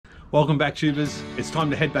Welcome back, tubers. It's time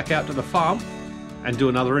to head back out to the farm and do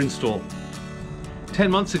another install. 10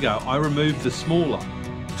 months ago, I removed the smaller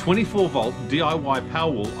 24 volt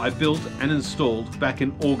DIYPowerwall I built and installed back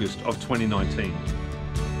in August of 2019.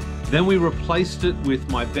 Then we replaced it with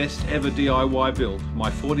my best ever DIY build, my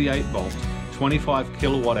 48 volt, 25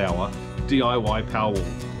 kilowatt hour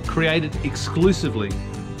DIYPowerwall, created exclusively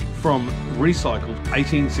from recycled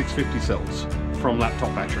 18650 cells from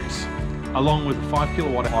laptop batteries, along with a 5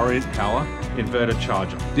 kilowatt Orient power inverter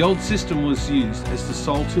charger. The old system was used as the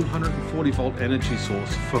sole 240 volt energy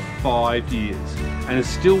source for 5 years and is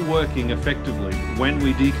still working effectively when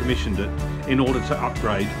we decommissioned it in order to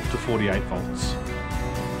upgrade to 48 volts.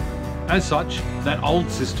 As such, that old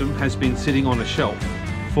system has been sitting on a shelf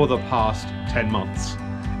for the past 10 months.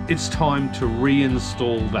 It's time to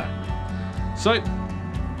reinstall that. So,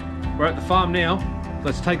 we're at the farm now.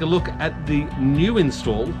 Let's take a look at the new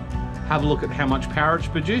install, have a look at how much power it's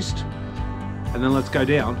produced, and then let's go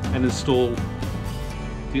down and install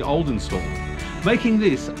the old install, making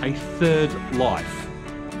this a third life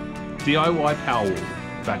DIYPowerwall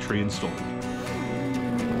battery install.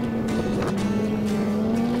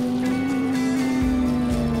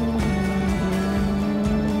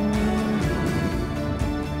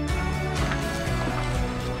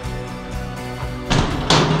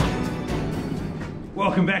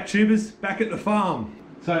 Welcome back, tubers, back at the farm.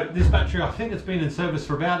 So this battery, I think it's been in service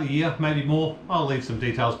for about a year, maybe more. I'll leave some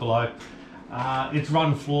details below. It's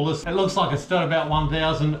run flawless. It looks like it's done about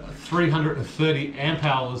 1,330 amp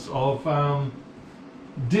hours of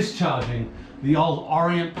discharging the old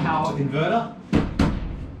Orient power inverter.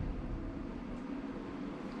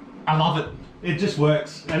 I love it. It just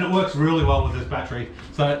works, and it works really well with this battery.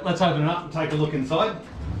 So let's open it up and take a look inside.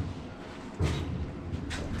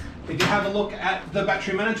 If you have a look at the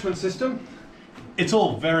battery management system, it's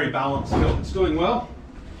all very balanced still. It's doing well.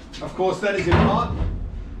 Of course, that is in part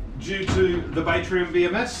due to the Batrium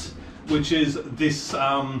BMS, which is this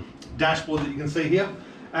dashboard that you can see here.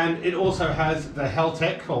 And it also has the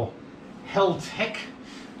Heltec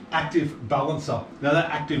active balancer. Now that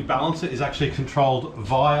active balancer is actually controlled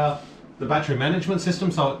via the battery management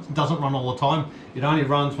system, so it doesn't run all the time. It only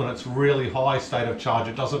runs when it's really high state of charge.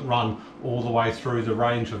 It doesn't run all the way through the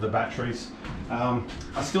range of the batteries. I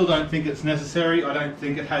still don't think it's necessary. I don't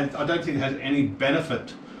think it has any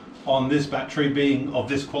benefit on this battery being of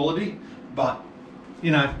this quality, but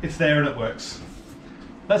you know, it's there and it works.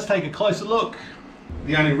 Let's take a closer look.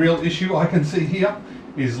 The only real issue I can see here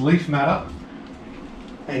is leaf matter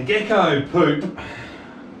and gecko poop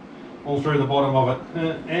all through the bottom of it,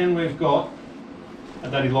 and we've got a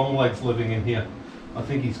daddy long legs living in here. I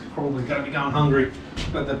think he's probably going to be going hungry,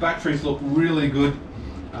 but the batteries look really good.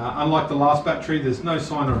 Unlike the last battery, there's no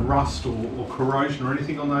sign of rust or corrosion or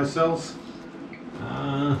anything on those cells.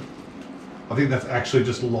 I think that's actually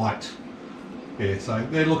just light. Yeah, so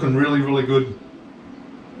they're looking really good.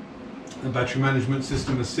 The battery management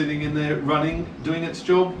system is sitting in there running, doing its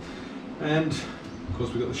job, and of course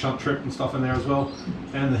we've got the shunt trip and stuff in there as well,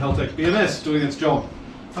 and the Heltec BMS doing its job.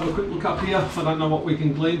 Have a quick look up here. I don't know what we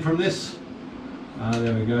can glean from this.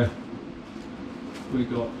 There we go. We've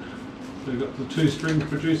got the 2-string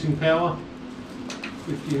producing power,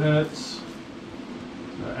 50 hertz,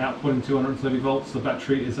 outputting 230 volts. The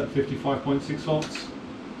battery is at 55.6 volts.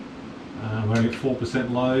 We're only at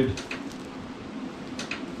 4% load.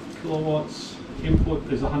 Kilowatts. Input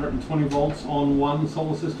is 120 volts on one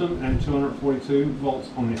solar system and 242 volts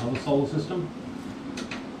on the other solar system.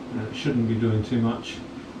 And it shouldn't be doing too much.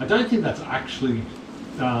 I don't think that's actually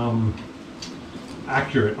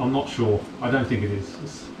accurate. I'm not sure. I don't think it is.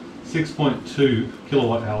 It's 6.2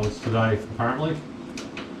 kilowatt hours today, apparently.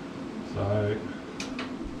 So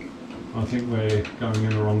I think we're going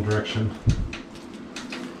in the wrong direction.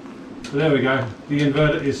 So there we go. The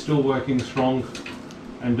inverter is still working strong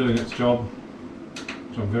and doing its job,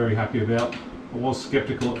 which I'm very happy about. I was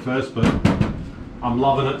skeptical at first, but I'm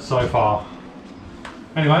loving it so far.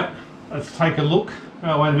 Anyway, let's take a look.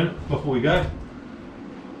 Oh, wait a minute before we go.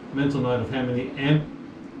 A mental note of how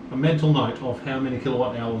many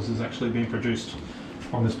kilowatt hours has actually been produced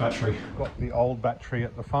from this battery. Got the old battery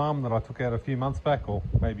at the farm that I took out a few months back, or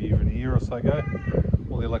maybe even a year or so ago.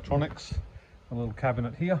 All the electronics, a little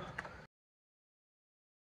cabinet here.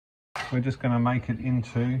 We're just going to make it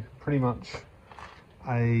into pretty much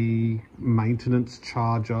a maintenance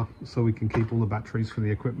charger so we can keep all the batteries for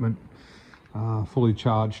the equipment fully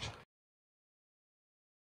charged.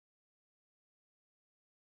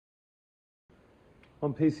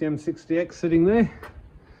 One PCM 60X sitting there,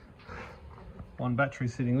 one battery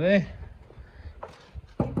sitting there,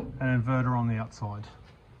 an inverter on the outside.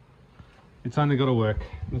 it's only got to work.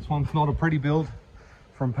 This one's not a pretty build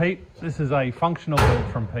from Pete. This is a functional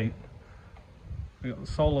build from Pete. We've got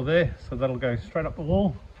the solar there, so that'll go straight up the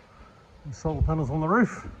wall. And solar panels on the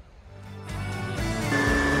roof.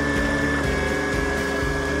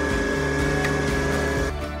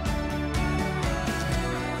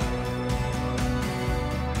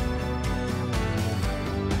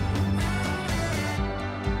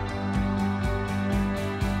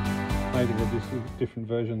 Maybe we'll do some different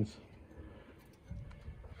versions.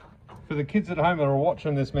 For the kids at home that are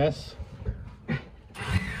watching this mess,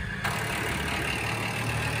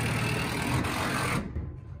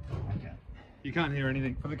 you can't hear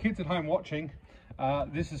anything. For the kids at home watching,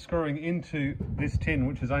 this is screwing into this tin,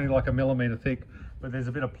 which is only like a millimetre thick, but there's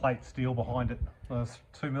a bit of plate steel behind it.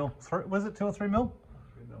 2 mil, was it 2 or 3 mil?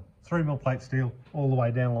 3 mil. 3 mil plate steel all the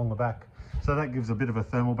way down along the back. So that gives a bit of a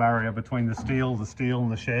thermal barrier between the steel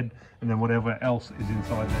and the shed, and then whatever else is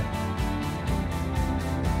inside there.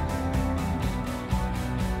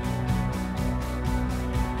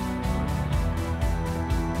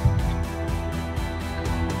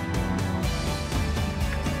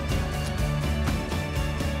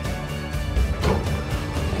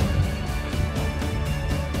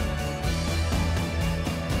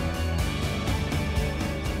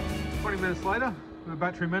 20 minutes later, the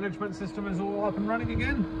battery management system is all up and running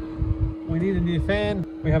again. We need a new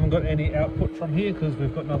fan. We haven't got any output from here because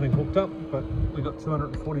we've got nothing hooked up, but we've got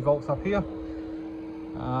 240 volts up here.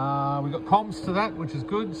 We've got comms to that, which is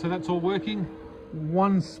good, so that's all working.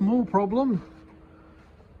 One small problem,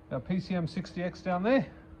 our PCM60X down there.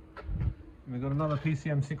 And we've got another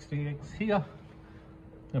PCM60X here.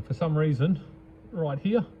 And for some reason, right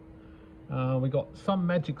here, we got some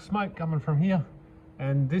magic smoke coming from here,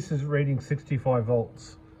 and this is reading 65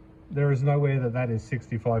 volts. There is nowhere that is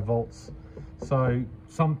 65 volts. So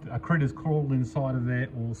a critter's crawled inside of there,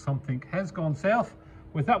 or something has gone south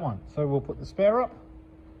with that one. So we'll put the spare up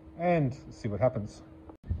and see what happens.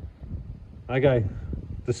 Okay,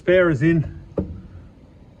 the spare is in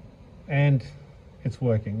and it's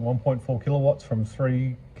working. 1.4 kilowatts from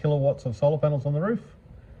 3 kilowatts of solar panels on the roof.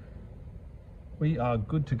 We are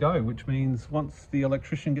good to go, which means once the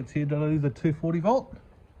electrician gets here to do the 240 volt,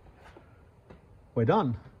 we're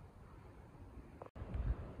done.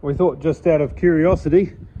 We thought, just out of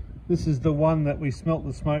curiosity, this is the one that we smelt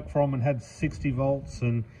the smoke from and had 60 volts,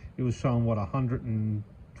 and it was showing, what,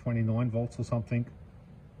 129 volts or something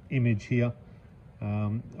image here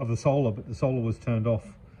of the solar, but the solar was turned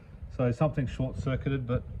off. So something short-circuited,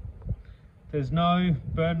 but there's no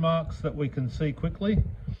burn marks that we can see quickly.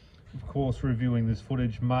 Of course, reviewing this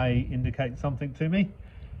footage may indicate something to me,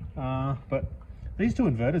 but these two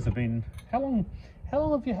inverters have been, how long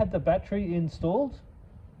have you had the battery installed?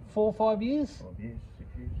 4 or 5 years? 5 years, 6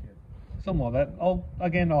 years, yeah. Something like that.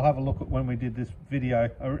 I'll have a look at when we did this video,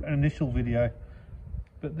 an initial video.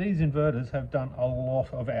 But these inverters have done a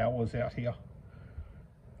lot of hours out here.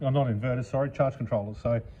 Oh, not inverters, sorry, charge controllers.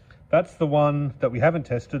 So that's the one that we haven't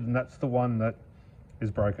tested, and that's the one that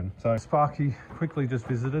is broken. So Sparky quickly just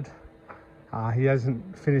visited. He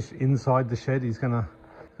hasn't finished inside the shed. He's got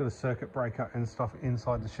a circuit breaker and stuff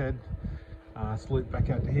inside the shed. Let's loop back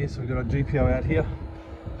out to here. So we've got a GPO out here.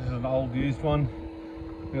 This is an old used one.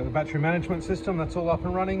 We've got the battery management system, that's all up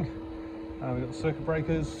and running. We've got the circuit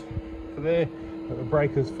breakers for there. We've got the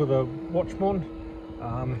breakers for the Watchmon.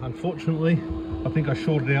 Unfortunately, I think I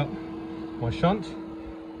shorted out my shunt.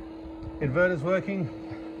 Inverter's working.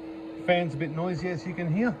 Fan's a bit noisy, as you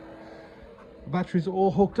can hear. The batteries are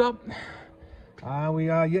all hooked up. We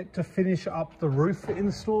are yet to finish up the roof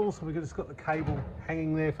install, so we've just got the cable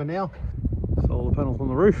hanging there for now. Solar panels on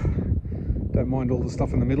the roof. Don't mind all the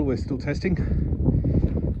stuff in the middle, we're still testing.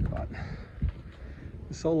 But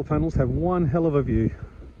the solar panels have one hell of a view.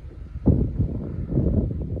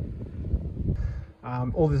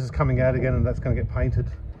 All this is coming out again, and that's going to get painted.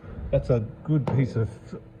 That's a good piece of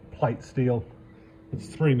plate steel. It's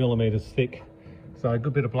 3 millimeters thick, so a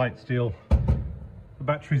good bit of plate steel. The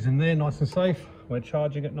battery's in there, nice and safe. We're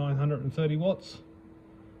charging at 930 watts,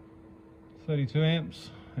 32 amps,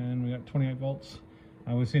 and we got 28 volts.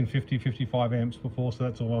 We've seen 55 amps before, so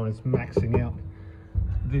that's all on. It's maxing out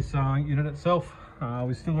this unit itself.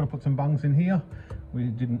 We've still got to put some bungs in here. We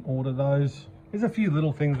didn't order those. There's a few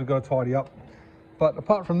little things we've got to tidy up. But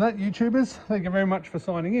apart from that, YouTubers, thank you very much for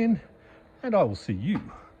signing in, and I will see you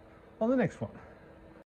on the next one.